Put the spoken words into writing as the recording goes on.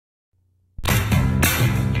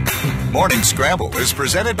Morning Scramble is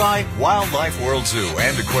presented by Wildlife World Zoo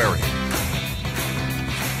and Aquarium.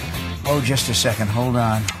 Oh, just a second. Hold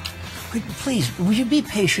on. Please, would you be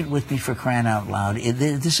patient with me, for crying out loud?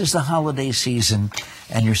 This is the holiday season,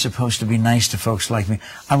 and you're supposed to be nice to folks like me.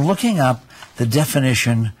 I'm looking up the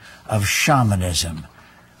definition of shamanism.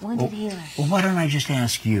 Wounded healer. Well, why don't I just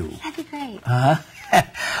ask you? That'd be great.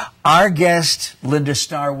 Our guest, Linda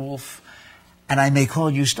Starwolf, and I may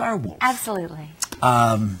call you Starwolf. Absolutely.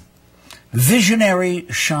 Visionary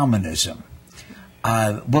shamanism.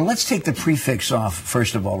 Well, let's take the prefix off,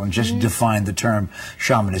 first of all, and just define the term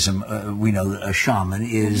shamanism. We know that a shaman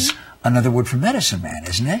is another word for medicine man,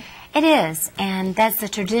 isn't it? It is, and that's the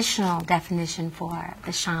traditional definition for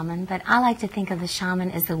the shaman, but I like to think of the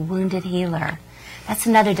shaman as the wounded healer. That's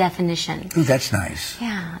another definition. Ooh, that's nice.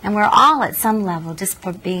 Yeah, and we're all at some level, just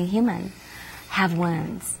for being human, have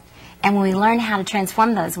wounds. And when we learn how to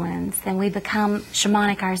transform those wounds, then we become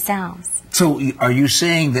shamanic ourselves. So are you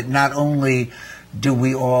saying that not only do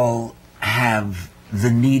we all have the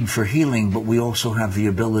need for healing, but we also have the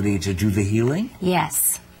ability to do the healing?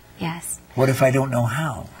 Yes, yes. What if I don't know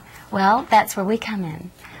how? Well, that's where we come in.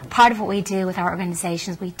 Part of what we do with our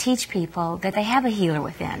organizations, we teach people that they have a healer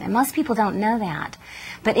within, and most people don't know that.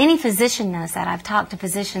 But any physician knows that. I've talked to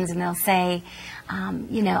physicians, and they'll say,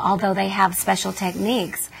 you know, although they have special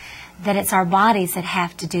techniques, that it's our bodies that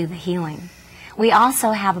have to do the healing. We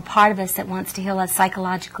also have a part of us that wants to heal us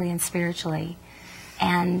psychologically and spiritually.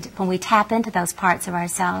 And when we tap into those parts of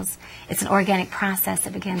ourselves, it's an organic process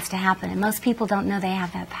that begins to happen. And most people don't know they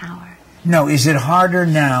have that power. No, is it harder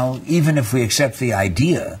now, even if we accept the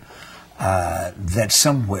idea that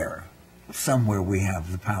somewhere we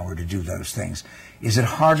have the power to do those things, is it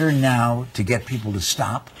harder now to get people to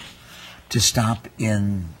stop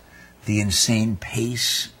in the insane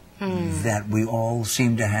pace that we all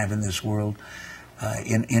seem to have in this world,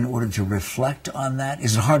 in order to reflect on that?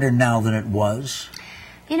 Is it harder now than it was?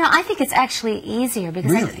 You know, I think it's actually easier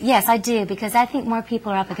because really? Yes, I do, because I think more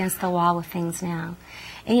people are up against the wall with things now.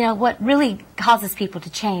 And you know, what really causes people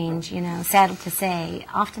to change, you know, sad to say,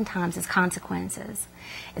 oftentimes is consequences.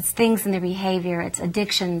 It's things in their behavior, it's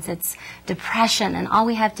addictions, it's depression, and all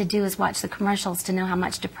we have to do is watch the commercials to know how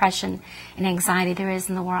much depression and anxiety there is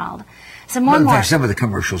in the world. So more and more. In fact, some of the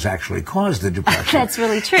commercials actually cause the depression. That's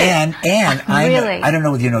really true. And really? I don't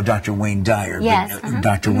know whether you know Dr. Wayne Dyer. Yes. But,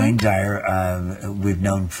 Dr. Wayne Dyer, we've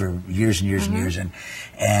known for years and years and years,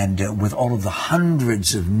 and with all of the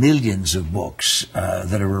hundreds of millions of books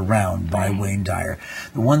that are around by Wayne Dyer,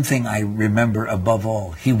 the one thing I remember above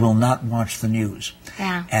all, he will not watch the news.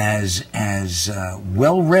 Yeah. As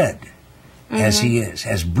well read as he is,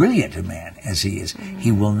 as brilliant a man as he is,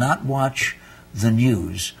 he will not watch the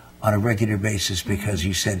news on a regular basis because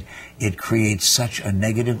you said it creates such a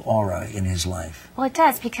negative aura in his life. Well, it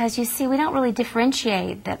does, because you see, we don't really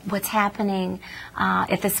differentiate that what's happening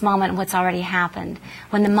at this moment and what's already happened.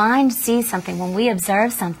 When the mind sees something, when we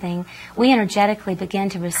observe something, we energetically begin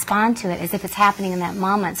to respond to it as if it's happening in that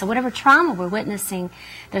moment. So whatever trauma we're witnessing,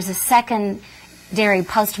 there's a secondary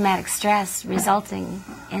post-traumatic stress resulting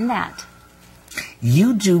in that.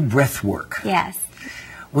 You do breath work. Yes.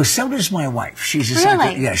 Well, so does my wife. She's a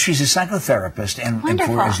Really? she's a psychotherapist, and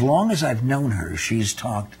for as long as I've known her, she's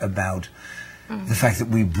talked about the fact that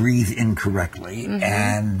we breathe incorrectly,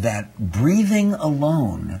 and that breathing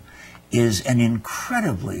alone is an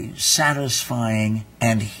incredibly satisfying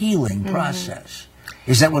and healing process.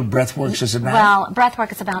 Is that what breathwork is about? Well,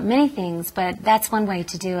 breathwork is about many things, but that's one way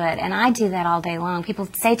to do it, and I do that all day long. People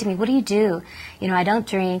say to me, what do you do? You know, I don't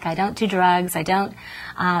drink, I don't do drugs, I don't,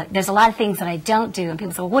 there's a lot of things that I don't do, and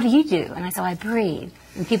people say, well, what do you do? And I say, I breathe.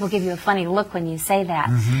 And people give you a funny look when you say that.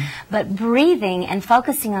 But breathing and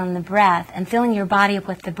focusing on the breath and filling your body up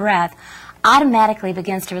with the breath automatically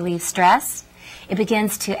begins to relieve stress. It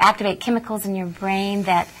begins to activate chemicals in your brain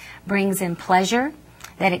that brings in pleasure,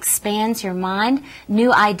 that expands your mind.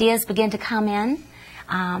 New ideas begin to come in.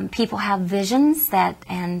 People have visions that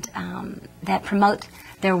promote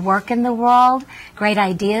their work in the world. Great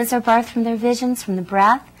ideas are birthed from their visions, from the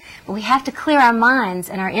breath. But we have to clear our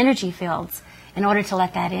minds and our energy fields in order to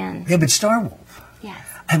let that in. Yeah, but Starwolf. Yes.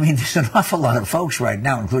 I mean, there's an awful lot of folks right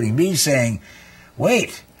now, including me, saying,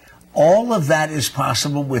 wait, all of that is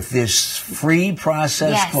possible with this free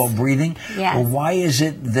process called breathing? Yes. Well, why is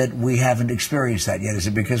it that we haven't experienced that yet? Is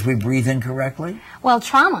it because we breathe incorrectly? Well,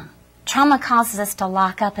 trauma. Trauma causes us to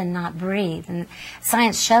lock up and not breathe. And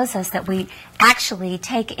science shows us that we actually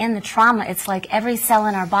take in the trauma. It's like every cell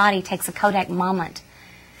in our body takes a Kodak moment.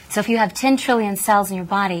 So if you have 10 trillion cells in your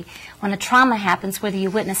body, when a trauma happens, whether you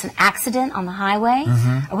witness an accident on the highway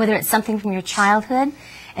or whether it's something from your childhood,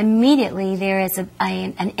 immediately there is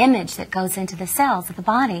an image that goes into the cells of the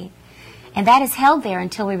body. And that is held there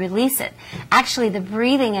until we release it. Actually, the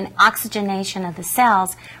breathing and oxygenation of the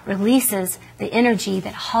cells releases the energy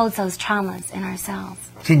that holds those traumas in our cells.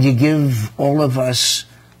 Can you give all of us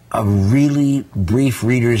a really brief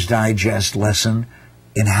Reader's Digest lesson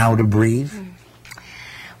in how to breathe?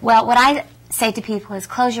 Well, what I say to people is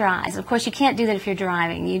close your eyes. Of course, you can't do that if you're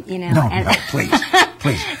driving. You know. No, please.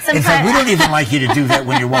 Please. In fact, we don't even like you to do that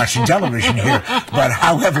when you're watching television here. But,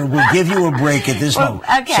 however, we'll give you a break at this moment.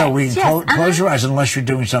 Okay. So we close your eyes unless you're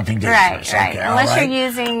doing something dangerous. Right. Okay, unless right? you're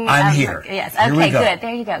using... I'm here. Yes. Here we Okay, go. good.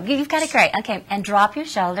 There you go. You've got it great. Okay, and drop your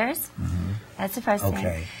shoulders. That's the first thing.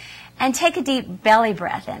 Okay. And take a deep belly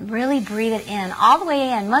breath in. Really breathe it in, all the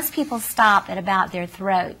way in. Most people stop at about their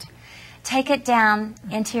throat. Take it down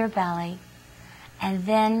into your belly, and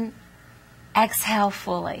then exhale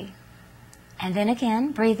fully. And then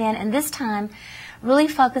again, breathe in, and this time, really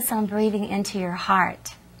focus on breathing into your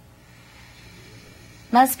heart.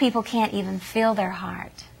 Most people can't even feel their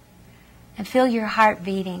heart. And feel your heart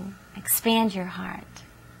beating. Expand your heart.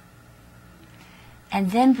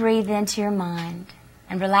 And then breathe into your mind,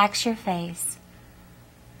 and relax your face.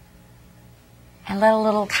 And let a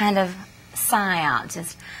little kind of sigh out,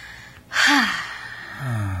 just,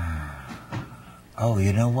 Oh,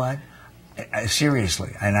 you know what?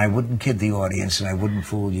 Seriously, and I wouldn't kid the audience and I wouldn't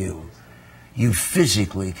fool you. You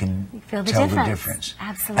physically can feel the tell difference. the difference.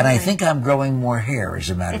 Absolutely. And I think I'm growing more hair, as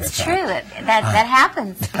a matter of it's fact. true. That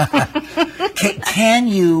happens. Can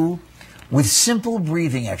you, with simple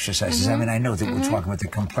breathing exercises, I mean, I know that we're talking about the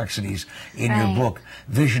complexities in your book,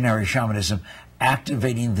 Visionary Shamanism,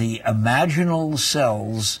 activating the imaginal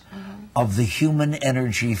cells of the human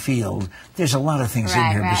energy field. There's a lot of things in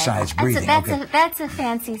here besides breathing. That's a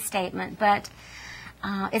fancy statement, but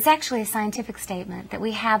it's actually a scientific statement that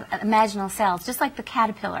we have imaginal cells, just like the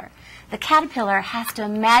caterpillar. The caterpillar has to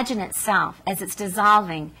imagine itself as it's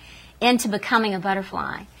dissolving into becoming a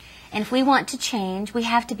butterfly. And if we want to change, we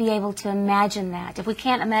have to be able to imagine that. If we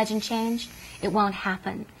can't imagine change, it won't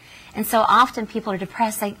happen. And so often people are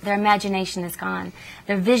depressed, their imagination is gone.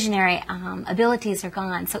 Their visionary abilities are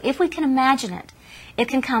gone. So if we can imagine it, it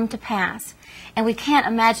can come to pass. And we can't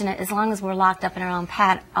imagine it as long as we're locked up in our own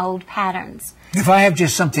old patterns. If I have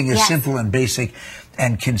just something as simple and basic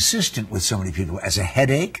and consistent with so many people as a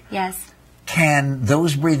headache, can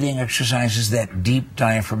those breathing exercises, that deep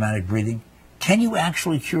diaphragmatic breathing, can you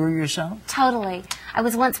actually cure yourself? Totally. I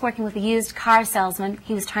was once working with a used car salesman.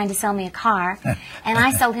 He was trying to sell me a car, and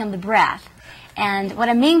I sold him the breath. And what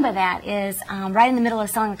I mean by that is, right in the middle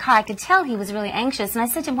of selling the car, I could tell he was really anxious. And I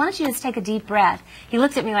said to him, why don't you just take a deep breath? He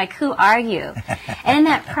looked at me like, who are you? And in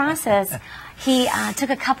that process, he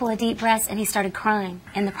took a couple of deep breaths, and he started crying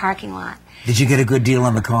in the parking lot. Did you get a good deal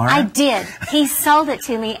on the car? I did. He sold it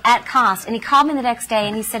to me at cost. And he called me the next day,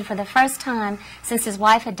 and he said for the first time since his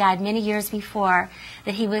wife had died many years before,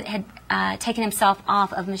 that he had taken himself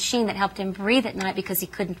off of a machine that helped him breathe at night because he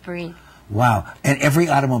couldn't breathe. Wow. And every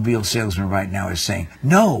automobile salesman right now is saying,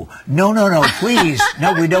 no, please.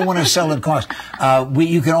 No, we don't want to sell at cost.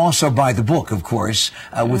 You can also buy the book, of course,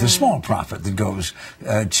 with a small profit that goes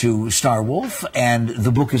to Star Wolf. And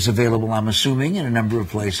the book is available, I'm assuming, in a number of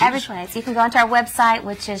places. Every place. You can go onto our website,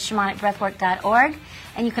 which is shamanicbreathwork.org.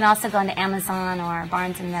 And you can also go into Amazon or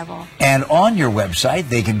Barnes & Noble. And on your website,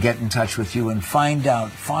 they can get in touch with you and find out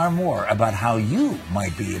far more about how you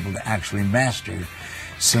might be able to actually master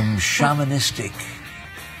some shamanistic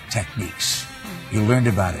techniques. You learned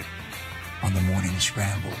about it on the Morning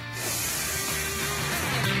Scramble.